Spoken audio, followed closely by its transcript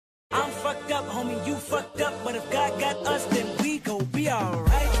fucked up, homie, you fucked up. But if God got us, then we gon' be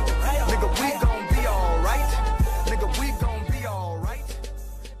alright. Nigga, we gon' be alright. Nigga, we gon' be alright.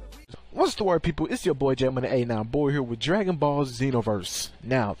 What's the word, people? It's your boy Jam89 boy here with Dragon Ball Xenoverse.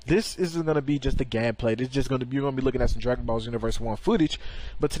 Now, this isn't gonna be just a gameplay. This is just gonna be, you're gonna be looking at some Dragon Ball Xenoverse 1 footage,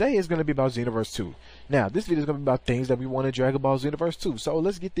 but today is gonna be about Xenoverse 2. Now, this video is gonna be about things that we want in Dragon Ball Xenoverse 2. So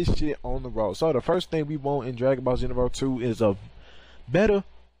let's get this shit on the road. So the first thing we want in Dragon Ball Xenoverse 2 is a better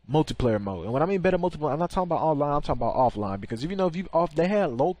multiplayer mode. And when I mean better multiplayer, I'm not talking about online, I'm talking about offline. Because if you know, they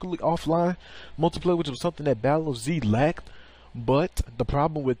had locally offline multiplayer, which was something that Battle Z lacked. But the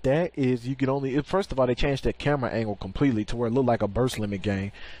problem with that is you can only, first of all, they changed that camera angle completely to where it looked like a burst limit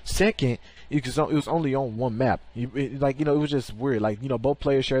game. Second, it was only on one map. It was just weird. Like, you know, both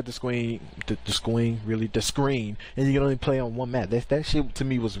players shared the screen, the screen, and you can only play on one map. That shit to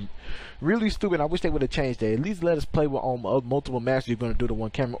me was really stupid. I wish they would have changed that. At least let us play with on multiple maps. You're going to do the one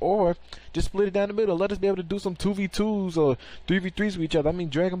camera, or just split it down the middle. Let us be able to do some 2v2s or 3v3s with each other. I mean,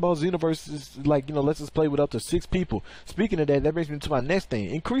 Dragon Ball Xenoverse is like, you know, lets us play with up to 6 people. Speaking of that brings me to my next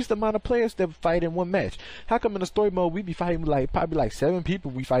thing. Increase the amount of players that fight in one match. How come in the story mode we be fighting like probably like 7 people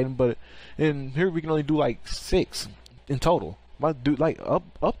we fighting, but in here we can only do like 6 in total? Why do like up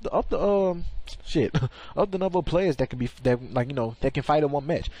the number of players that can be that can fight in one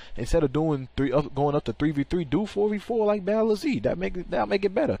match instead of doing going up to 3v3? Do 4v4 like Battle Z. That'll make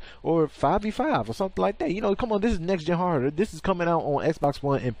it better, or 5v5 or something like that. You know, come on, this is next gen hardware. This is coming out on Xbox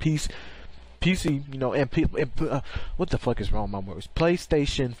One and PC, you know, and what the fuck is wrong with my words?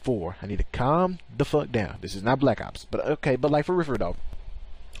 PlayStation 4. I need to calm the fuck down. This is not Black Ops, but okay. But like for real though,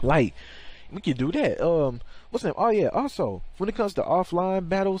 like we can do that. What's the name? Oh yeah. Also, when it comes to offline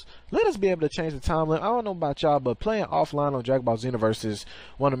battles, let us be able to change the time limit. I don't know about y'all, but playing offline on Dragon Ball Xenoverse is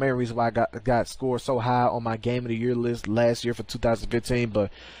one of the main reasons why I got scored so high on my Game of the Year list last year for 2015.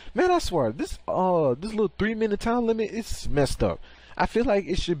 But man, I swear this little 3-minute time limit is messed up. I feel like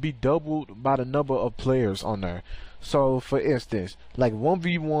it should be doubled by the number of players on there. So, for instance, like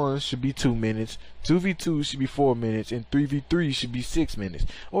 1v1 should be 2 minutes, 2v2 should be 4 minutes, and 3v3 should be 6 minutes.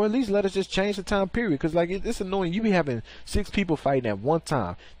 Or at least let us just change the time period. Because, like, it's annoying. You be having 6 people fighting at one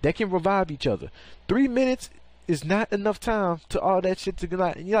time. They can revive each other. 3 minutes is not enough time to all that shit to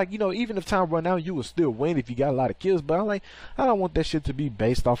like, you know, even if time run out, you will still win if you got a lot of kills. But I don't want that shit to be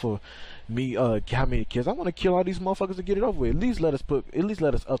based off of me how many kills. I want to kill all these motherfuckers to get it over with. At least let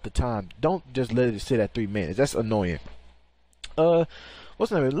us up the time. Don't just let it sit at 3 minutes. That's annoying. What's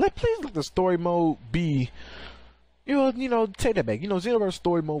the name? Please let the story mode be, you know, take that back. You know, Xenoverse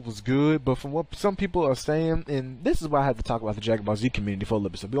story mode was good, but from what some people are saying, and this is why I have to talk about the Dragon Ball Z community for a little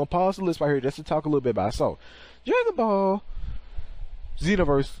bit. So we're gonna pause the list right here just to talk a little bit about it. So, Dragon Ball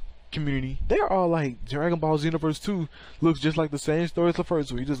Xenoverse community, they're all like, Dragon Ball Xenoverse 2 looks just like the same story as the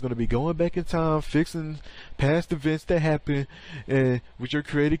first one. You're just gonna be going back in time, fixing past events that happen, and with your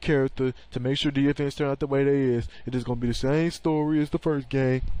created character to make sure the events turn out the way they is. It is gonna be the same story as the first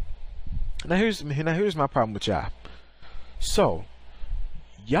game. Now here's my problem with y'all. So,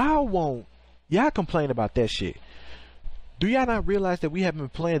 y'all complain about that shit. Do y'all not realize that we have been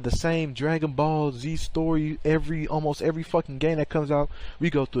playing the same Dragon Ball Z story almost every fucking game that comes out?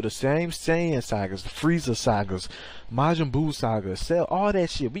 We go through the same Saiyan sagas, the Frieza sagas, Majin Buu sagas, Cell, all that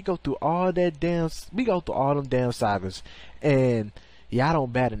shit. We go through all them damn sagas, and y'all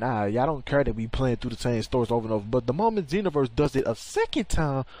don't bat an eye. Y'all don't care that we playing through the same stories over and over. But the moment Xenoverse does it a second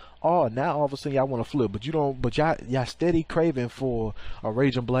time, now all of a sudden y'all want to flip. But you don't. But y'all steady craving for a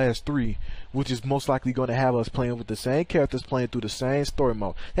Raging Blast 3, which is most likely going to have us playing with the same characters, playing through the same story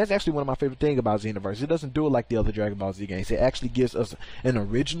mode. That's actually one of my favorite things about Xenoverse. It doesn't do it like the other Dragon Ball Z games. It actually gives us an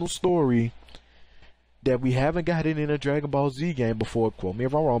original story that we haven't gotten in a Dragon Ball Z game before. Quote me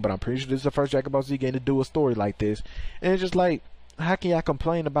if I'm wrong, but I'm pretty sure this is the first Dragon Ball Z game to do a story like this. And it's just like, how can y'all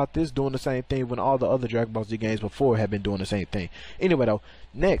complain about this doing the same thing when all the other Dragon Ball Z games before have been doing the same thing? Anyway though,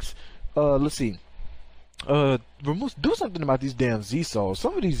 next, let's see. Do something about these damn Z souls.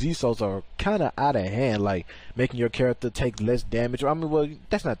 Some of these Z souls are kind of out of hand, like making your character take less damage. I mean, well,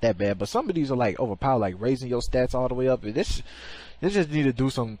 that's not that bad, but some of these are like overpowered, like raising your stats all the way up. They just need to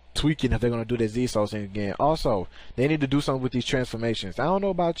do some tweaking if they're going to do their Z Souls thing again. Also, they need to do something with these transformations. I don't know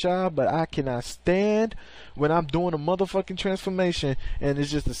about y'all, but I cannot stand when I'm doing a motherfucking transformation and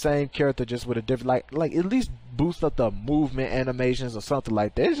it's just the same character just with a different, like at least boost up the movement animations or something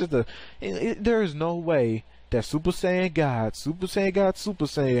like that. It's just there is no way that Super Saiyan God, Super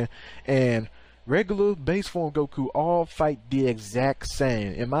Saiyan, and regular base form Goku all fight the exact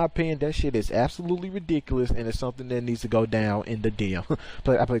same. In my opinion, that shit is absolutely ridiculous, and it's something that needs to go down in the DM.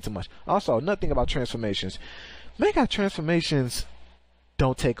 I play too much. Also, another thing about transformations. Make our transformations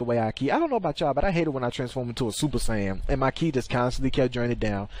don't take away our ki. I don't know about y'all, but I hate it when I transform into a Super Saiyan and my ki just constantly kept draining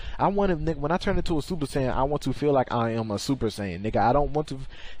down. I want to, nigga, when I turn into a Super Saiyan, I want to feel like I am a Super Saiyan, nigga. I don't want to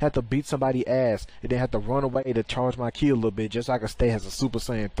have to beat somebody's ass and then have to run away to charge my ki a little bit just so I can stay as a Super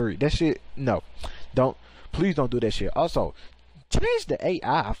Saiyan 3. That shit, no. Please don't do that shit. Also, change the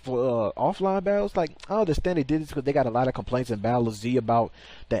AI for offline battles. Like, I understand they did this because they got a lot of complaints in Battle Z about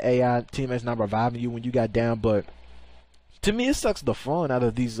the AI teammates not reviving you when you got down, but to me, it sucks the fun out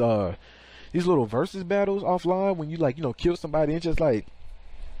of these little versus battles offline when you, like, you know, kill somebody and just like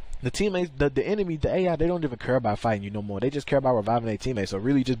the teammates, the enemy, the AI, they don't even care about fighting you no more. They just care about reviving their teammates. So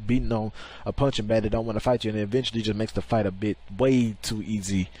really, just beating on a punching bag that don't want to fight you, and it eventually just makes the fight a bit way too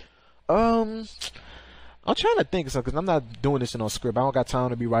easy. I'm trying to think of something because I'm not doing this in no script. I don't got time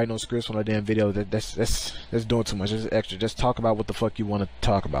to be writing no scripts on a damn video. That's doing too much. It's extra. Just talk about what the fuck you want to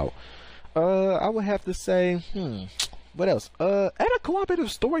talk about. I would have to say, what else? Add a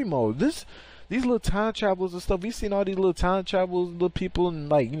cooperative story mode. These little time travelers and stuff. We've seen all these little time travelers, little people, and,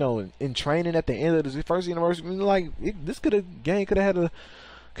 like, you know, in training at the end of this first Xenoverse. I mean, like, this game could have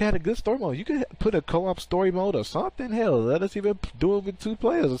had a good story mode. You could put a co-op story mode or something. Hell, let us even do it with 2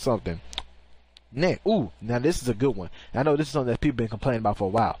 players or something. Next, now this is a good one. I know this is something that people been complaining about for a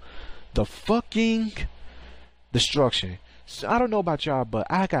while. The fucking destruction. So, I don't know about y'all, but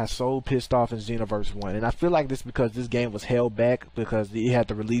I got so pissed off in Xenoverse 1, and I feel like this because this game was held back because it had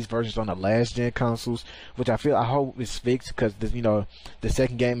to release versions on the last gen consoles, which I hope is fixed because you know, the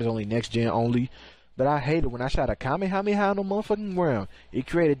second game is only next gen only. But I hate it when I shot a Kamehameha on the motherfucking ground. It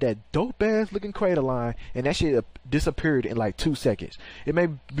created that dope ass looking crater line, and that shit disappeared in like 2 seconds. It made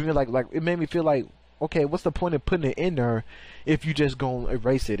me it made me feel like, okay, what's the point of putting it in there if you just gonna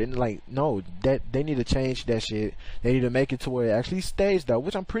erase it? And like, no, that they need to change that shit. They need to make it to where it actually stays though,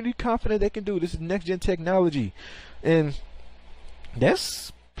 which I'm pretty confident they can do. This is next gen technology, and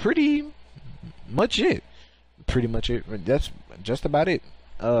that's pretty much it. That's just about it.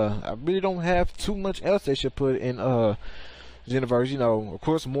 I really don't have too much else they should put in Xenoverse. You know, of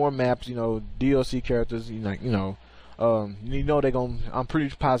course, more maps. You know, DLC characters. You know, they're gonna. I'm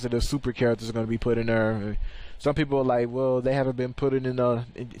pretty positive super characters are gonna be put in there. Some people are like, well, they haven't been put in.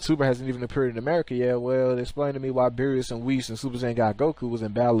 Super hasn't even appeared in America yet. Well, explain to me why Beerus and Whis and Super Saiyan God Goku was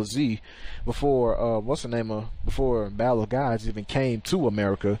in Battle Z before before Battle of Gods even came to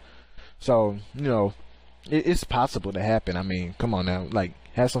America. So, you know, it's possible to happen. I mean, come on now, like,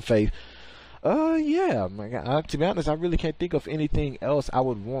 have some faith. Yeah, my God, to be honest, I really can't think of anything else I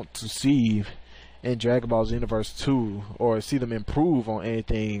would want to see in Dragon Ball Xenoverse 2 or see them improve on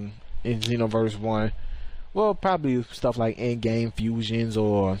anything in Xenoverse 1. Well, probably stuff like in-game fusions,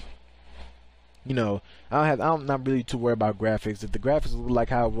 or, you know, I'm not really too worried about graphics. If the graphics look like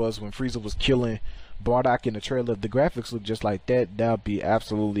how it was when Frieza was killing Bardock in the trailer, if the graphics look just like that, that would be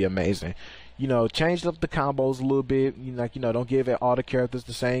absolutely amazing. You know, change up the combos a little bit. Don't give all the characters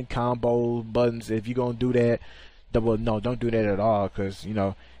the same combo buttons. If you're gonna do that, well, no, don't do that at all. Cause, you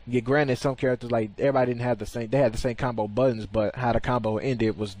know, granted, some characters, like, everybody didn't have the same. They had the same combo buttons, but how the combo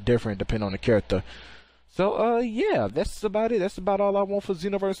ended was different depending on the character. So, yeah, that's about it. That's about all I want for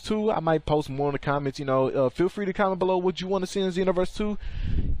Xenoverse 2. I might post more in the comments. You know, feel free to comment below what you want to see in Xenoverse 2.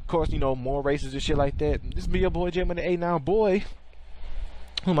 Of course, you know, more races and shit like that. This be your boy J Man the A9 boy.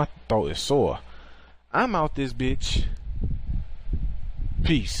 Oh, my throat is sore. I'm out this bitch.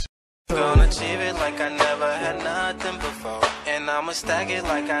 Peace. Gonna achieve it like I never had nothing before, and I'ma stack it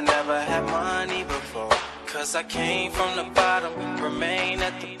like I never had money before. Cause I came from the bottom, remain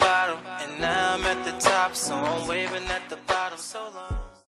at the bottom, and now I'm at the top, so I'm waving at the bottom so long.